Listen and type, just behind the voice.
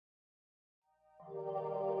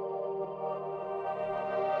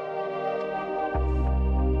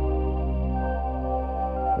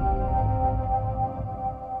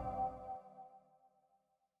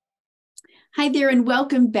Hi there and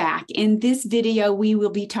welcome back. In this video, we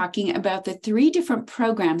will be talking about the 3 different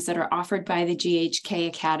programs that are offered by the GHK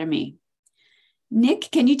Academy.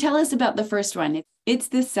 Nick, can you tell us about the first one? It's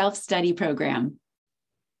the self-study program.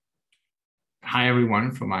 Hi,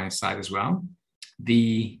 everyone, from my side as well.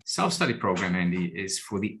 The self-study program, Andy, is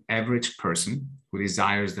for the average person who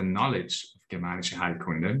desires the knowledge of Germanische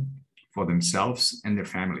Heilkunde for themselves and their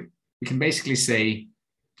family. We can basically say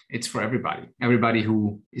it's for everybody. Everybody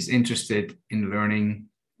who is interested in learning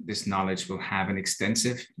this knowledge will have an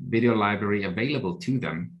extensive video library available to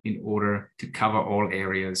them in order to cover all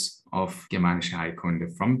areas of Germanische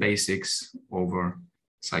Heilkunde, from basics over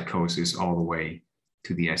psychosis all the way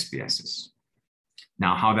to the SBSs.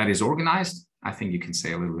 Now, how that is organized, I think you can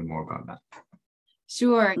say a little bit more about that.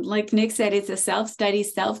 Sure. Like Nick said, it's a self-study,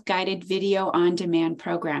 self-guided video on-demand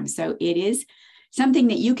program. So it is something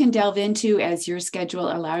that you can delve into as your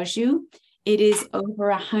schedule allows you. It is over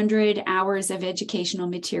 100 hours of educational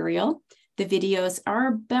material. The videos are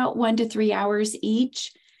about 1 to 3 hours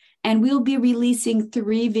each, and we'll be releasing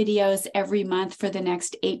 3 videos every month for the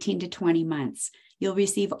next 18 to 20 months. You'll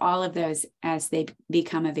receive all of those as they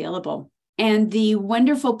become available. And the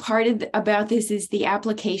wonderful part about this is the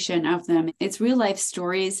application of them. It's real life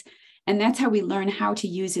stories, and that's how we learn how to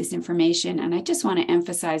use this information. And I just want to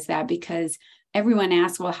emphasize that because everyone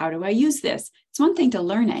asks, well, how do I use this? It's one thing to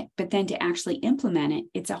learn it, but then to actually implement it,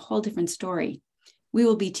 it's a whole different story. We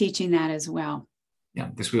will be teaching that as well.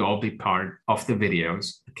 Yeah, this will all be part of the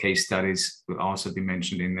videos. The case studies will also be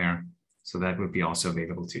mentioned in there. So that will be also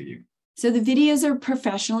available to you. So the videos are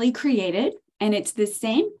professionally created, and it's the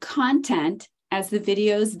same content as the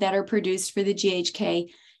videos that are produced for the GHK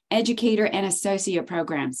Educator and Associate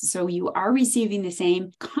programs. So you are receiving the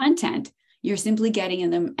same content. You're simply getting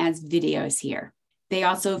them as videos here. They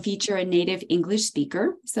also feature a native English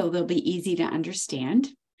speaker, so they'll be easy to understand.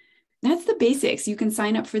 That's the basics. You can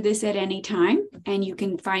sign up for this at any time, and you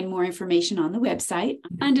can find more information on the website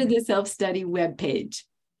under the self-study webpage.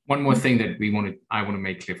 One more thing that I want to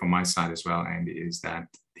make clear from my side as well, Andy, is that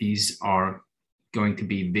these are going to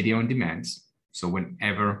be video on demand. So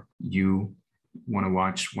whenever you want to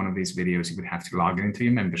watch one of these videos, you would have to log into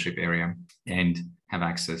your membership area and have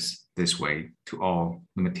access this way to all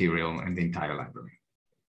the material and the entire library.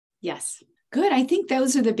 Yes. Good. I think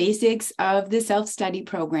those are the basics of the self-study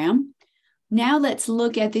program. Now let's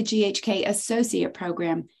look at the GHK Associate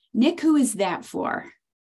program. Nick, who is that for?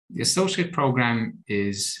 The Associate program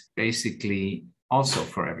is basically also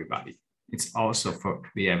for everybody. It's also for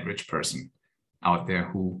the average person out there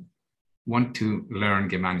who want to learn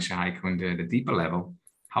Germanische Heilkunde at a deeper level.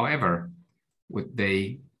 However, what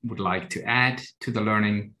they would like to add to the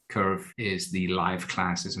learning curve is the live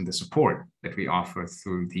classes and the support that we offer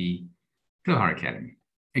through the Pilhar Academy.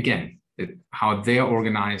 Again, how they're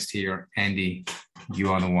organized here, Andy,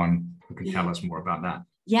 you are the one who can tell us more about that.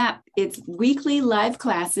 Yeah, it's weekly live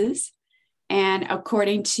classes. And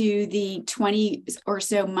according to the 20 or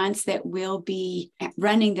so months that we'll be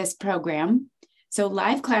running this program, so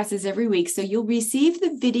live classes every week. So you'll receive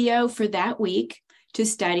the video for that week to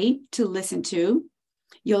study, to listen to.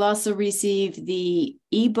 You'll also receive the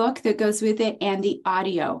ebook that goes with it and the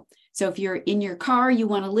audio. So if you're in your car, you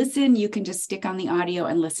want to listen, you can just stick on the audio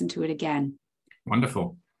and listen to it again.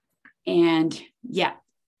 Wonderful. And yeah,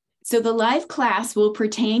 so the live class will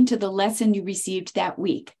pertain to the lesson you received that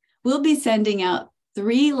week. We'll be sending out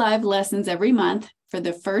 3 live lessons every month for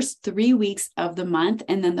the first 3 weeks of the month.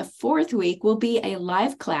 And then the 4th week will be a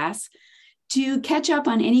live class to catch up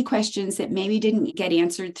on any questions that maybe didn't get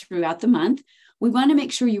answered throughout the month. We want to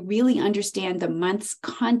make sure you really understand the month's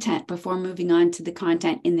content before moving on to the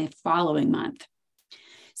content in the following month.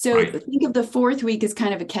 So Think of the 4th week as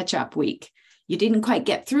kind of a catch-up week. You didn't quite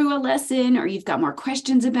get through a lesson or you've got more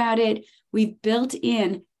questions about it. We've built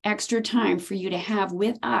in extra time for you to have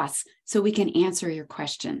with us so we can answer your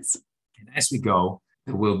questions. And as we go,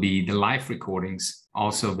 there will be the live recordings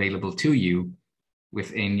also available to you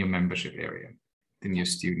within your membership area, in your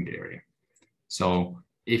student area. So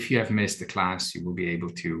if you have missed the class, you will be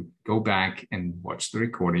able to go back and watch the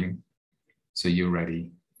recording so you're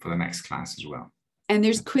ready for the next class as well. And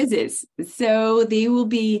there's quizzes. So they will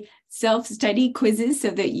be self-study quizzes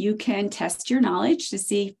so that you can test your knowledge to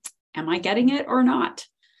see, am I getting it or not?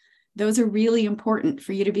 Those are really important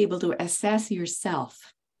for you to be able to assess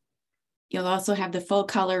yourself. You'll also have the full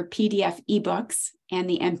color PDF ebooks and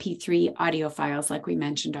the MP3 audio files like we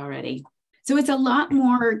mentioned already. So it's a lot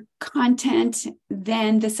more content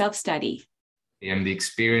than the self-study. And the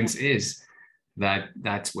experience is that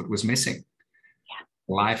that's what was missing. Yeah.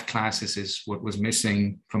 Live classes is what was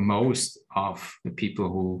missing for most of the people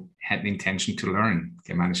who had the intention to learn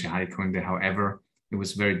Germanische Heilkunde. However, it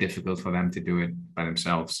was very difficult for them to do it by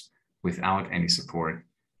themselves without any support,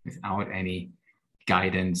 without any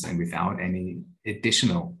guidance, and without any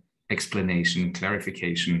additional explanation,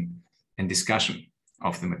 clarification, and discussion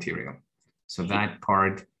of the material. So that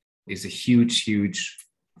part is a huge, huge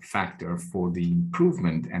factor for the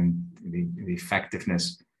improvement and the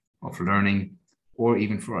effectiveness of learning, or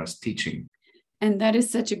even for us teaching. And that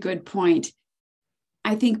is such a good point.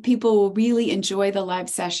 I think people will really enjoy the live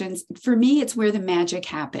sessions. For me, it's where the magic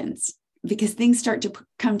happens, because things start to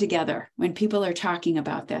come together when people are talking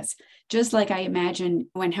about this. Just like I imagine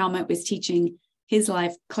when Helmut was teaching his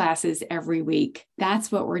live classes every week.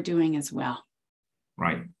 That's what we're doing as well.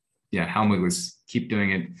 Right. Yeah, Helmut was keep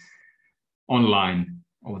doing it online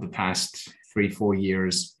over the past 3-4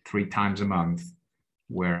 years, 3 times a month,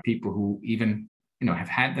 where people who even have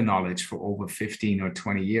had the knowledge for over 15 or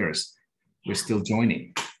 20 years were still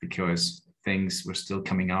joining because things were still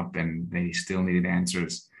coming up and they still needed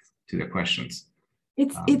answers to their questions.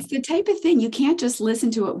 It's the type of thing you can't just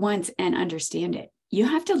listen to it once and understand it. You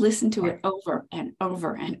have to listen to it over and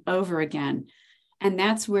over and over again. And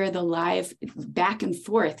that's where the live back and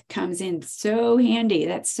forth comes in so handy.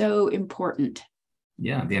 That's so important.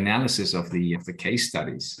 Yeah, the analysis of the case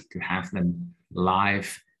studies, to have them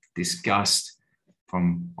live discussed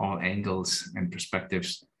from all angles and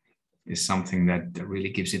perspectives, is something that really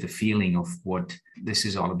gives you the feeling of what this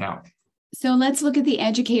is all about. So let's look at the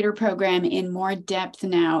educator program in more depth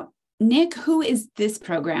now. Nick, who is this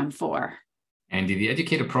program for? And the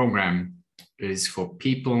educator program is for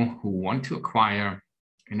people who want to acquire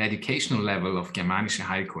an educational level of Germanische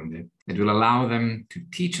Heilkunde that will allow them to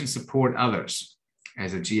teach and support others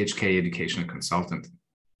as a GHK educational consultant.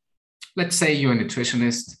 Let's say you're a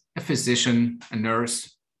nutritionist, a physician, a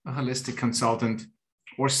nurse, a holistic consultant,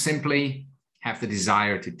 or simply have the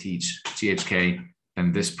desire to teach GHK,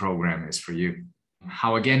 then this program is for you.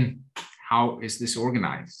 How is this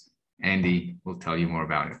organized? Andy will tell you more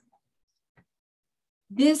about it.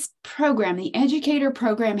 This program, the educator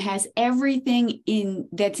program, has everything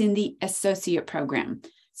that's in the associate program.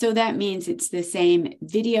 So that means it's the same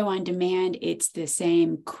video on demand, it's the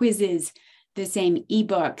same quizzes, the same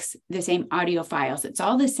ebooks, the same audio files. It's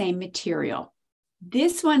all the same material.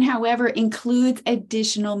 This one, however, includes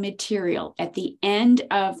additional material at the end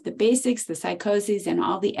of the basics, the psychoses, and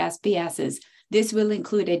all the SBSs. This will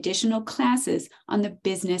include additional classes on the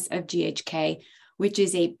business of GHK, which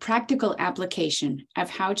is a practical application of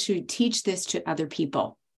how to teach this to other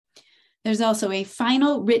people. There's also a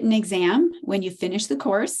final written exam when you finish the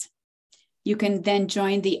course. You can then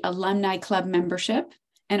join the Alumni Club membership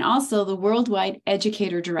and also the Worldwide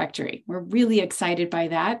Educator Directory. We're really excited by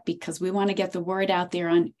that because we want to get the word out there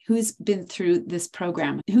on who's been through this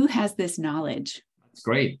program, who has this knowledge. That's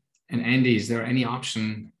great. And Andy, is there any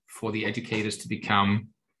option for the educators to become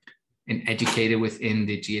an educator within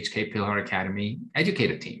the GHK Pillar Academy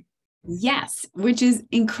educator team? Yes, which is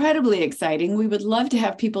incredibly exciting. We would love to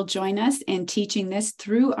have people join us in teaching this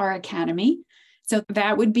through our academy. So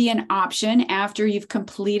that would be an option after you've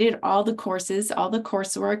completed all the courses, all the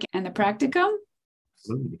coursework and the practicum.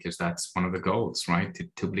 Absolutely, because that's one of the goals, right? To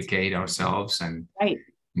duplicate ourselves and right.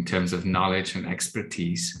 in terms of knowledge and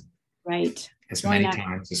expertise, right? As many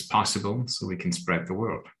times as possible so we can spread the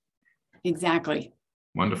word. Exactly.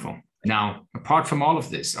 Wonderful. Now, apart from all of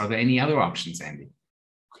this, are there any other options, Andy?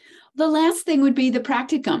 The last thing would be the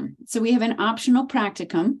practicum. So we have an optional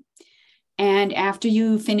practicum. And after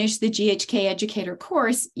you finish the GHK Educator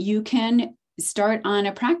course, you can start on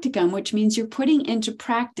a practicum, which means you're putting into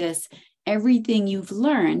practice everything you've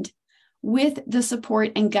learned with the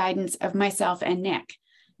support and guidance of myself and Nick.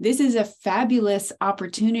 This is a fabulous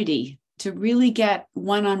opportunity to really get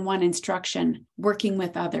one-on-one instruction working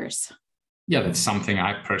with others. Yeah, that's something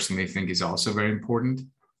I personally think is also very important.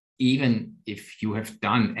 Even if you have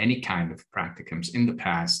done any kind of practicums in the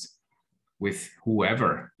past with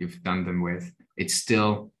whoever you've done them with, it's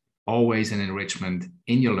still always an enrichment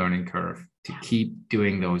in your learning curve to keep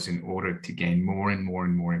doing those in order to gain more and more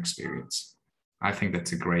and more experience. I think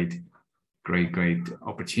that's a great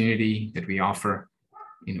opportunity that we offer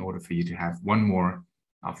in order for you to have one more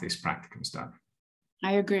of these practicums done.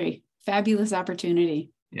 I agree. Fabulous opportunity.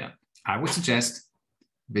 Yeah. I would suggest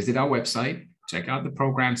visit our website, check out the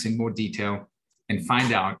programs in more detail, and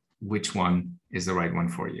find out which one is the right one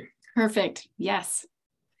for you. Perfect. Yes.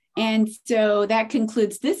 And so that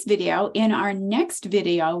concludes this video. In our next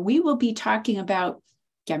video, we will be talking about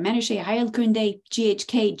Germanische Heilkunde,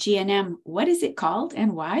 GHK, GNM. What is it called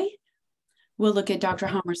and why? We'll look at Dr.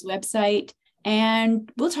 Hammer's website,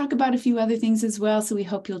 And we'll talk about a few other things as well. So we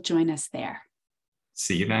hope you'll join us there.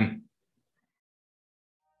 See you then.